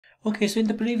Okay, so in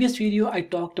the previous video, I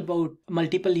talked about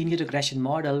multiple linear regression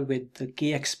model with the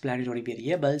k explanatory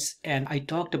variables, and I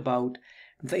talked about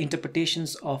the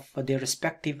interpretations of their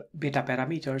respective beta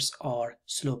parameters or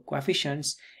slope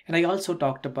coefficients. And I also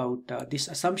talked about this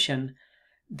assumption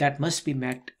that must be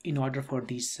met in order for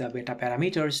these beta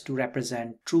parameters to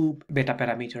represent true beta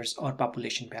parameters or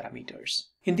population parameters.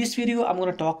 In this video, I'm going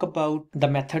to talk about the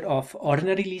method of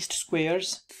ordinary least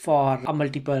squares for a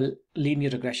multiple linear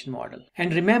regression model.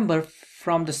 And remember,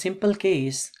 from the simple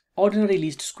case, ordinary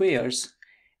least squares,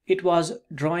 it was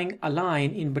drawing a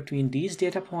line in between these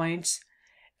data points,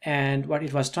 and what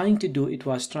it was trying to do, it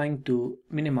was trying to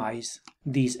minimize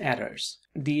these errors.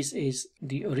 This is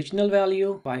the original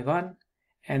value, y1,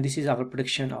 and this is our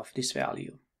prediction of this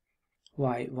value,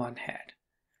 y1 hat.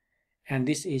 And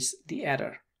this is the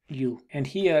error, u. And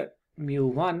here,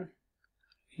 mu1,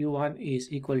 u1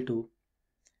 is equal to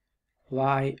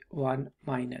y1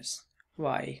 minus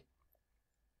y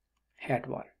hat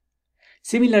 1.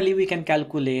 Similarly, we can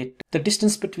calculate the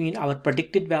distance between our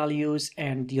predicted values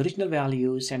and the original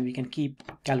values, and we can keep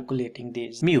calculating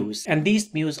these mu's. And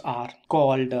these mu's are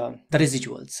called the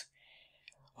residuals.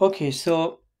 Okay,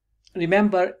 so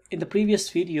remember in the previous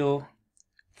video,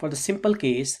 for the simple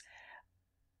case,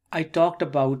 I talked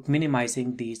about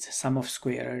minimizing these sum of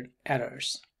squared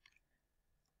errors.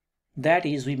 That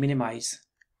is, we minimize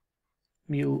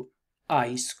mu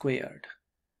I squared.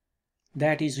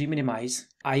 That is, we minimize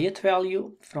ith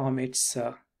value from its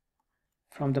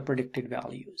from the predicted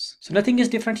values. So nothing is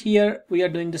different here. We are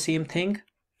doing the same thing,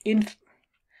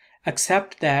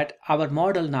 except that our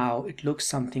model now, it looks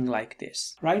something like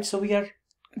this, right? So we are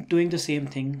doing the same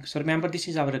thing. So remember, this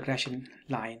is our regression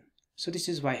line. So this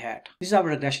is y hat. This is our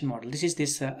regression model. This is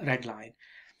this red line.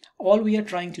 All we are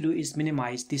trying to do is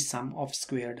minimize this sum of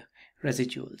squared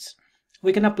residuals.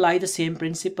 We can apply the same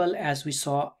principle as we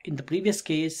saw in the previous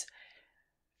case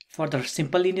for the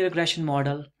simple linear regression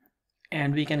model,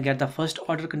 and we can get the first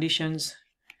order conditions.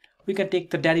 We can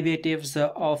take the derivatives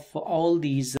of all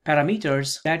these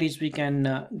parameters. That is, we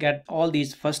can get all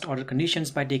these first order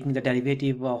conditions by taking the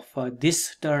derivative of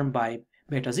this term by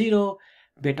beta 0,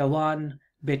 beta 1,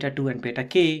 beta 2, and beta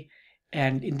k.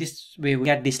 And in this way, we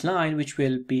get this line which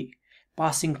will be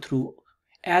passing through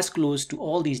as close to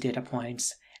all these data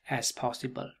points as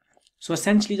possible. So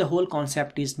essentially, the whole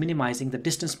concept is minimizing the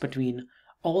distance between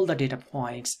all the data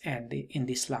points and in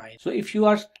this line. So if you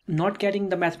are not getting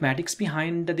the mathematics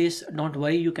behind this, don't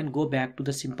worry, you can go back to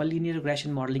the simple linear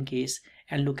regression modeling case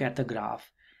and look at the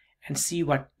graph and see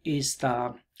what is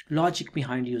the logic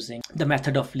behind using the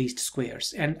method of least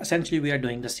squares. And essentially, we are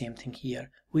doing the same thing here.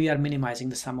 We are minimizing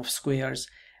the sum of squares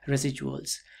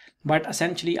residuals. But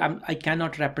essentially, I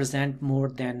cannot represent more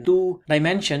than 2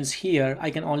 dimensions here. I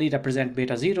can only represent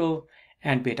beta 0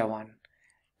 and beta 1.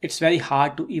 It's very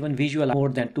hard to even visualize more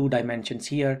than 2 dimensions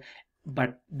here,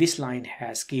 but this line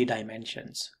has k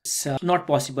dimensions. It's not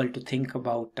possible to think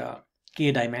about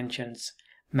k dimensions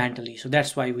mentally, so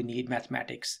that's why we need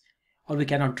mathematics, or we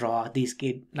cannot draw these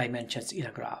k dimensions in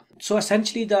a graph. So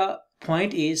essentially, the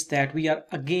point is that we are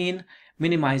again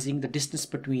minimizing the distance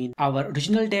between our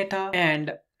original data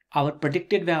and our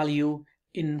predicted value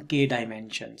in k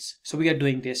dimensions. So we are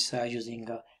doing this using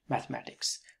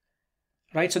mathematics.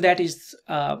 Right, so that is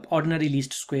ordinary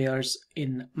least squares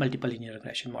in multiple linear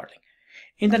regression modeling.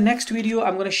 In the next video,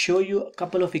 I'm going to show you a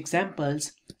couple of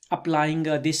examples applying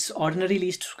this ordinary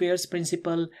least squares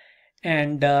principle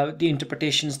and the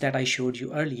interpretations that I showed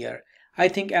you earlier. I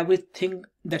think everything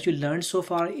that you learned so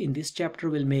far in this chapter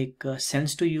will make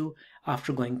sense to you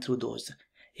after going through those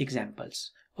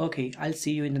examples. Okay, I'll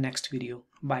see you in the next video.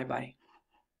 Bye bye.